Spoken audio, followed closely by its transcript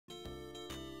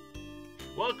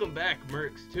Welcome back,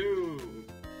 Mercs, to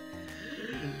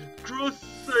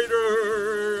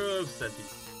Crusader of Centy.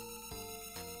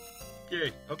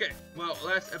 Yay. Okay, well,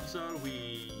 last episode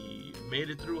we made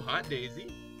it through Hot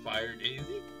Daisy, Fire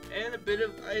Daisy, and a bit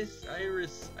of Isis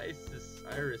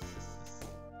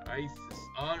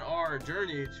on our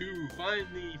journey to find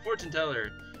the fortune teller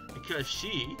because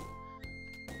she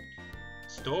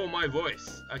stole my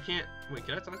voice. I can't. Wait,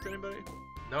 can I talk to anybody?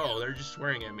 No, they're just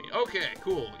swearing at me. Okay,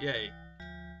 cool. Yay.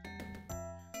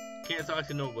 Can't talk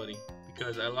to nobody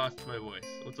because I lost my voice.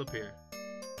 What's up here?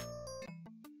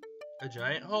 A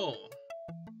giant hole.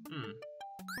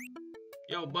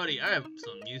 Yo, buddy, I have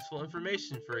some useful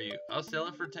information for you. I'll sell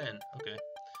it for 10. Okay.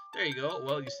 There you go.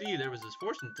 Well, you see, there was this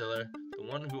fortune teller, the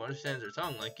one who understands their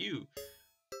tongue like you.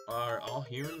 Are all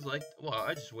humans like... Well,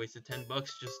 I just wasted 10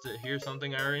 bucks just to hear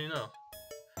something I already know.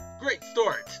 Great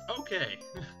start. Okay.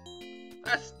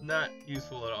 That's not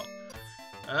useful at all.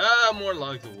 More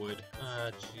logs of wood.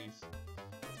 Jeez.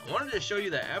 I wanted to show you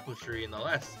that apple tree in the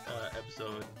last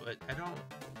episode, but I don't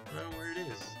remember where it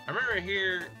is. I remember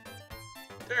here...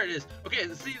 There it is.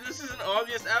 Okay, see, this is an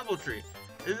obvious apple tree.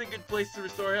 This is a good place to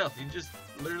restore health. You just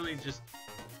literally just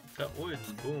cut wood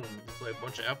and boom, it's like a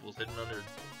bunch of apples hidden under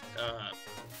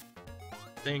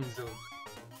things of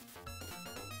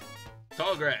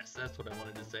tall grass. That's what I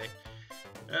wanted to say.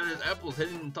 There's apples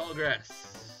hidden in tall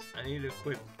grass. I need to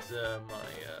equip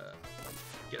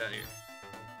get out of here.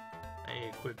 I need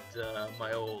to equip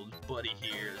my old buddy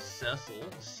here, Cecil,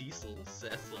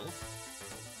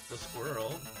 the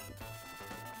squirrel.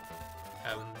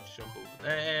 Have him jump over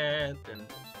that, then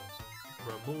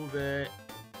remove it.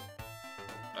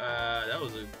 That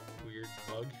was a weird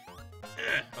bug.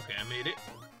 Okay, I made it.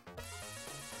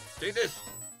 Take this!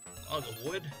 Log of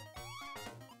wood.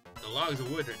 The logs of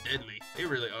wood are deadly. They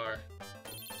really are.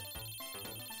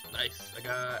 Nice. I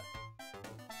got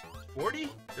 40?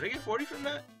 Did I get 40 from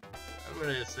that? I'm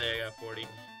gonna say I got 40.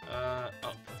 Oh,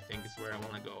 I think it's where I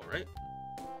want to go, right?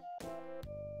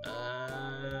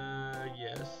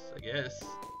 Yes, I guess.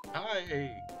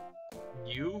 Hi,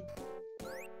 you?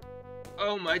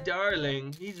 Oh, my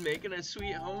darling, he's making a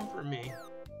sweet home for me.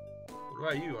 What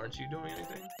about you? Aren't you doing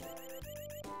anything?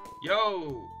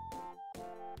 Yo!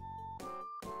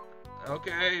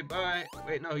 Okay, bye.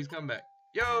 Wait, no, he's coming back.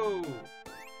 Yo!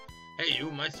 Hey,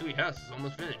 you, my sweet house is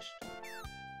almost finished.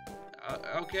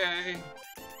 Okay.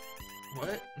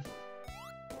 What?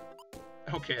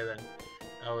 Okay, then.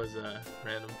 That was,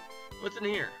 random. What's in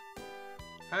here?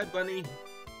 Hi, Bunny.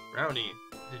 Brownie,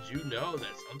 did you know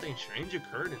that something strange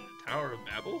occurred in the Tower of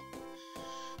Babel?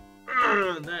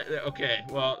 Okay,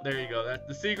 well, there you go.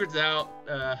 The secret's out.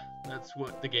 That's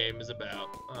what the game is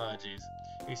about. Ah, jeez.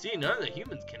 You see, none of the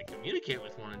humans can communicate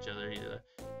with one another.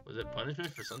 Was it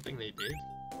punishment for something they did?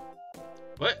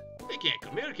 What? They can't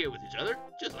communicate with each other,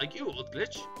 just like you, old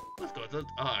glitch. Let's go to the...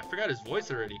 Oh, I forgot his voice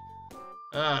already.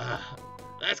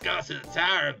 Let's go to the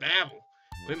Tower of Babel.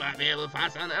 We might be able to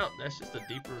find something out. That's just a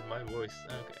deeper of my voice.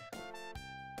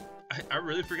 Okay. I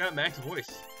really forgot Mac's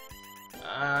voice.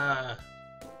 I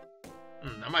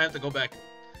might have to go back.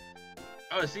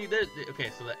 Oh, see, there.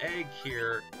 Okay, so the egg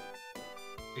here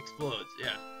explodes.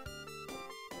 Yeah.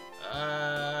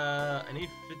 I need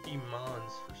 50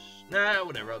 mons for. Nah,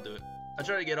 whatever. I'll do it. I'll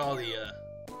try to get all the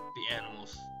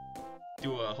animals.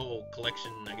 Do a whole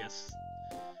collection, I guess.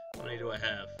 How many do I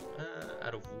have?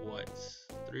 Out of what?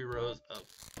 3 rows of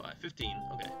 5. 15.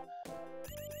 Okay.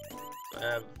 So I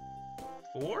have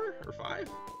 4 or 5?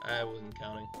 I wasn't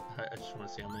counting. I just want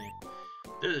to see how many.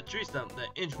 There's a tree stump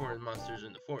that inchworm monsters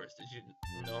in the forest. Did you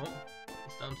know?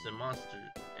 Stumps and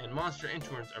monster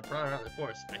inchworms are prowling around the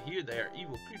forest. I hear they are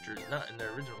evil creatures, not in their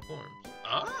original forms.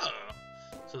 Ah!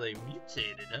 So they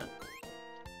mutated, huh?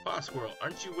 Paw squirrel,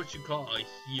 aren't you what you call a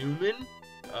human?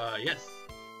 Yes.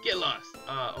 Get lost.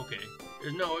 Okay.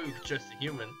 There's no way we can trust a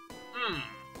human.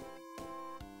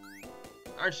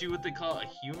 Aren't you what they call a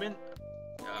human?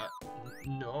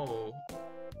 No.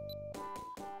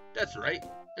 That's right.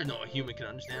 There's no human can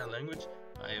understand our language.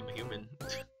 I am a human.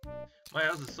 My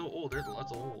house is so old, there's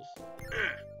lots of holes.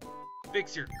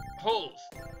 Fix your holes.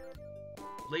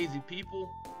 Lazy people.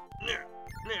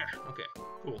 Okay,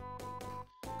 cool.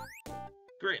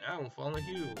 Great, I won't follow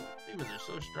you. Humans are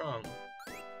so strong.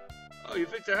 Oh, you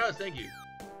fixed our house, thank you.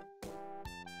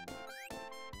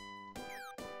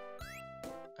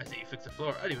 I say you fixed the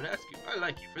floor, I didn't even ask you. I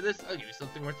like you. For this, I'll give you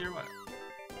something worth your while.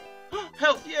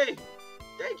 Health, yay!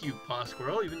 Thank you, Paw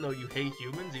Squirrel, even though you hate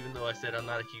humans, even though I said I'm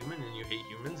not a human and you hate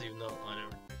humans, even though,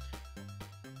 whatever.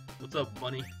 What's up,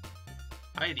 Bunny?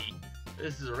 Heidi,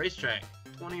 this is a racetrack.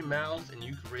 20 miles and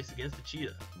you can race against a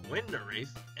cheetah. Win the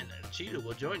race and a cheetah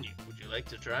will join you. Would you like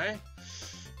to try?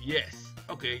 Yes.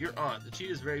 Okay, you're on. The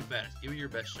cheetah's very fast. Give it your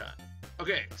best shot.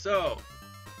 Okay, so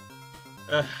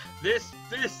this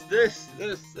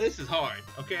is hard.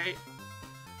 Okay.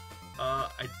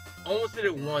 I almost did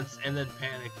it once and then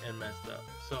panicked and messed up.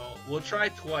 So we'll try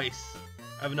twice.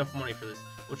 I have enough money for this.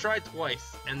 We'll try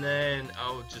twice and then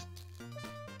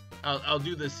I'll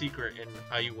do the secret and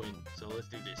how you win. So let's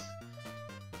do this.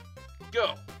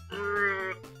 Go.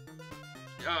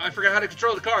 I forgot how to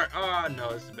control the car. Oh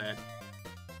no, this is bad.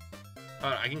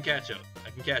 Hold on, I can catch up. I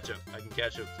can catch up to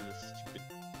this stupid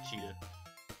cheetah.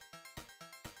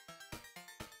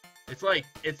 It's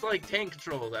like tank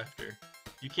controls after.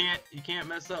 You can't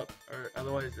mess up, or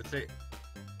otherwise it's it.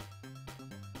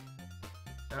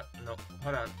 No,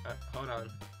 hold on.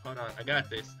 I got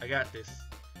this. You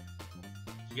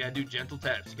gotta do gentle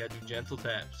taps.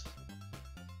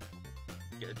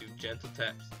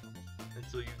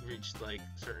 Until you reach like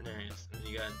certain areas, and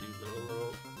then you gotta do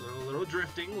little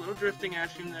drifting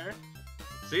action there.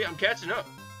 See, I'm catching up.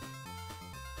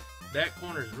 That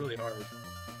corner is really hard.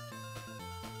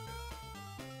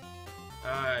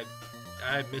 I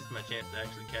missed my chance to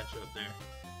actually catch up there.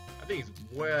 I think he's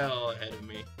well ahead of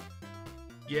me.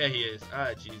 Yeah, he is.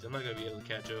 Jeez, I'm not gonna be able to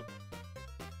catch up.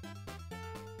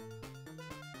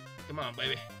 Come on,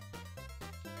 baby.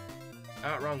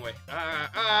 Wrong way.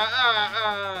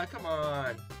 Come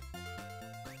on.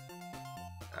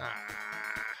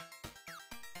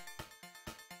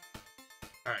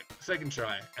 Alright, second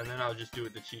try, and then I'll just do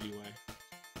it the cheaty way.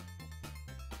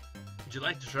 Would you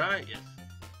like to try? Yes.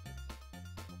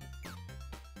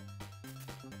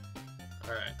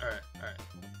 Alright.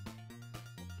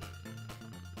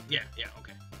 Yeah,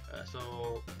 okay.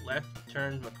 So, left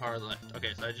turns my car left.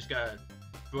 Okay, so I just gotta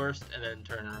burst and then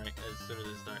turn right as soon as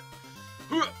it starts.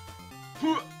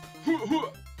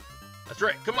 That's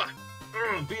right, come on.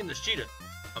 I'm beating this cheetah.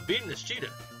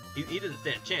 He doesn't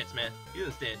stand a chance, man. He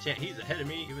doesn't stand a chance. He's ahead of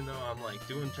me, even though I'm like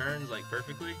doing turns like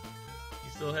perfectly.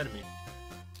 He's still ahead of me.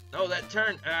 No, that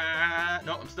turn.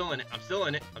 No, I'm still in it.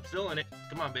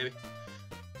 Come on, baby.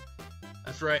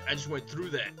 That's right. I just went through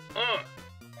that.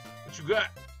 What you got?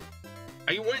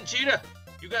 Are you winning, cheetah?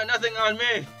 You got nothing on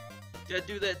me. Gotta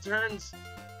do that turns.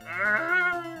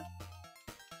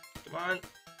 Come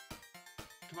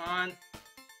on.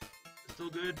 Still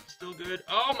good.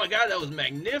 Oh my god, that was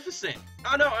magnificent.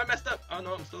 Oh no, I messed up. Oh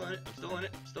no, I'm still in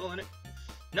it.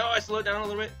 No, I slowed down a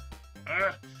little bit.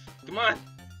 Come on.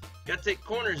 Gotta take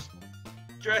corners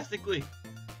drastically.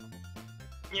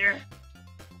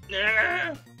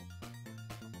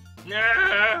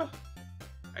 No.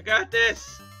 I got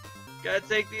this. Gotta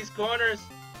take these corners.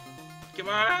 Come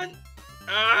on.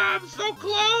 I'm so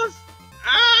close.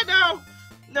 No.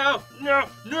 No.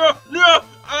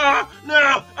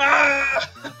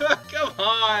 Come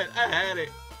on. I had it.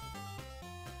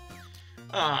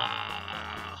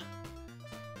 I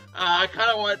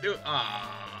kind of want to do it.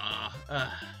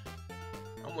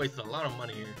 I'm wasting a lot of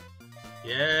money here.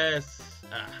 Yes.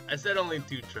 I said only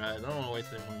 2 tries. I don't want to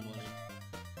waste any more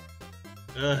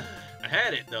money. I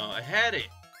had it though.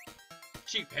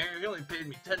 Cheap Harry, he only paid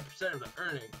me 10% of the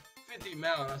earning. 50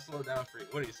 mil and I slowed down for you.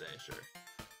 What do you say? Sure.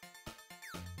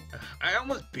 I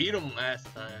almost beat him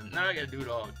last time. Now I gotta do it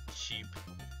all cheap.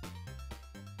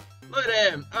 Look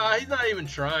at him. He's not even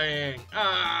trying.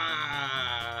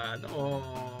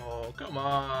 No. Come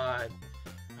on.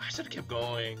 I should have kept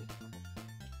going.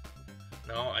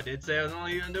 No, I did say I was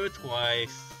only gonna do it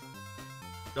twice.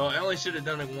 Though I only should have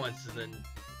done it once and then.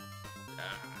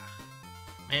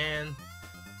 Man.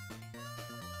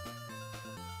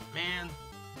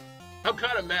 I'm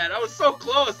kind of mad. I was so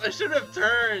close. I should have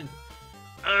turned.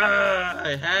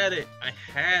 I had it.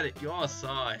 You all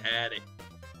saw I had it.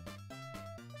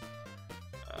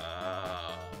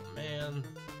 Oh, man.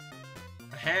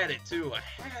 I had it, too. I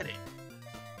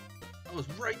was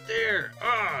right there.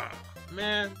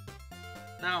 Man.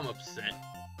 Now I'm upset.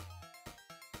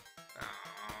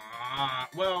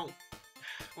 Well,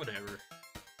 whatever.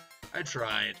 I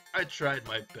tried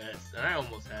my best, and I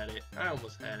almost had it.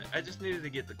 I just needed to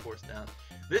get the course down.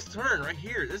 This turn right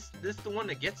here, this is the one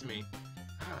that gets me.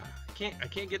 I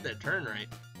can't get that turn right.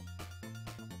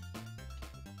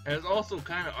 And it's also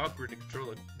kind of awkward to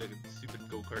control the stupid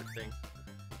go-kart thing.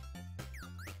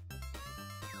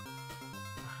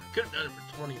 I could have done it for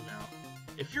 20 now.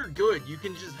 If you're good, you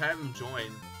can just have him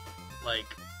join,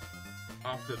 like,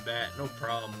 off the bat, no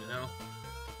problem, you know?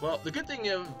 Well, the good thing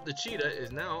of the cheetah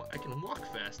is now I can walk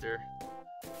faster,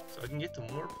 so I can get to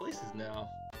more places now.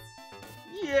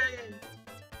 Yay!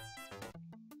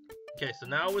 Okay, so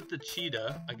now with the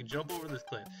cheetah, I can jump over this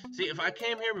cliff. See, if I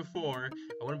came here before,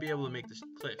 I wouldn't be able to make this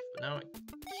cliff, but now I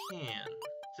can.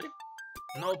 See?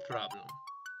 No problem.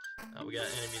 Oh, we got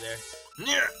an enemy there.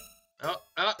 Yeah.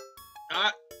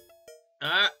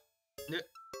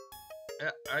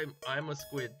 I'm a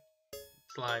squid.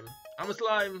 Slime. I'm a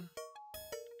slime.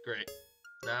 Great.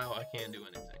 Now I can't do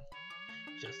anything.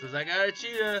 Just as I got a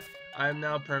cheetah, I am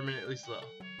now permanently slow.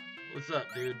 What's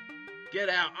up, dude? Get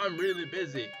out! I'm really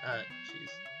busy. Jeez.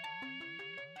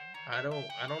 I don't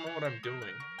know what I'm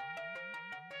doing.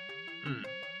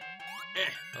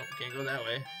 Oh, can't go that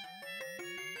way.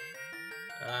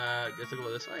 Guess I'll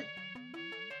go this way.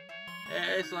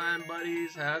 Hey, slime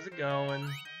buddies, how's it going?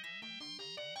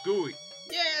 Gooey.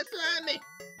 Yeah, Slimy!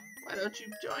 Why don't you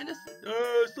join us?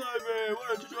 Oh, Slimy, why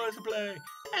don't you join us to play?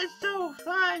 It's so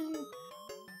fun!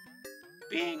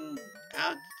 Being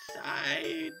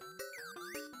outside.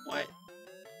 What?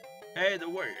 Hey, the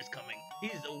warrior's coming.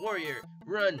 He's the warrior.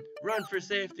 Run for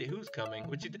safety. Who's coming?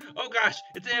 What you do? Oh gosh,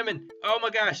 it's Ammon. Oh my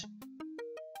gosh.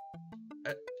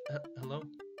 Hello?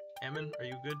 Ammon, are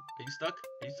you good? Are you stuck?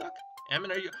 Are you stuck?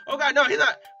 Ammon, are you? Oh god, no, he's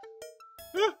not.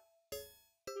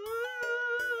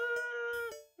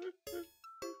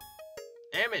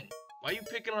 Ammon, why are you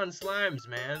picking on slimes,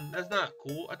 man? That's not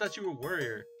cool. I thought you were a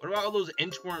warrior. What about all those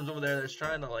inchworms over there that's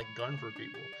trying to like gun for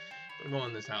people? I'm gonna go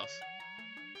in this house.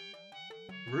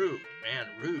 Rude, man,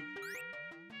 rude.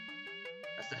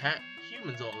 That's the hat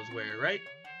humans always wear, right?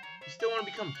 You still want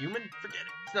to become human? Forget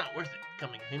it. It's not worth it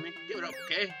becoming a human. Give it up,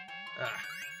 okay?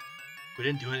 We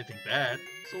didn't do anything bad.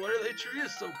 So why do they treat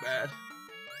us so bad?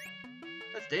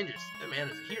 That's dangerous. That man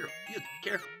is a hero. You have to be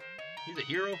careful. He's a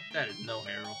hero? That is no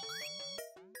hero.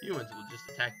 Humans will just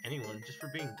attack anyone just for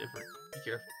being different. Be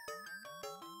careful.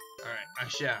 Alright, I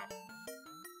shall.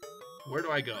 Where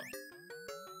do I go?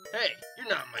 Hey, you're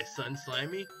not my son,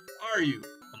 Slimy. Are you?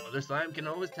 A mother slime can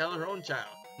always tell her own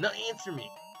child. Now answer me.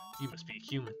 You must be a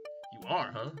human. You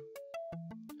are, huh?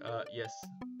 Yes.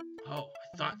 Oh,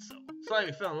 I thought so.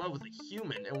 Slimy fell in love with a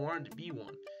human and wanted to be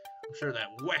one. I'm sure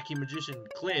that wacky magician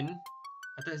Clin,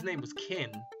 I thought his name was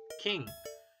King,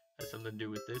 has something to do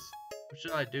with this. What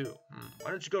should I do?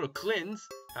 Why don't you go to Clin's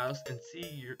house and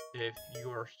see if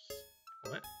you're...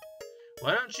 What?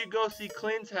 Why don't you go see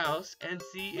Clin's house and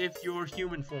see if you're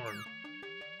human form?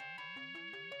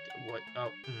 What?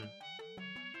 Oh,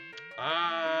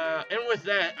 and with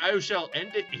that, I shall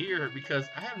end it here because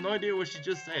I have no idea what she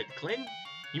just said. Clin?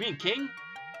 You mean King?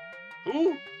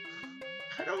 Who?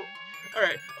 I don't...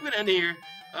 Alright, I'm gonna end it here.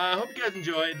 Hope you guys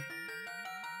enjoyed.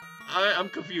 I'm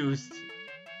confused.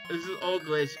 This is Old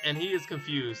Glitch, and he is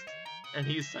confused. And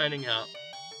he's signing out.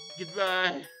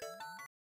 Goodbye.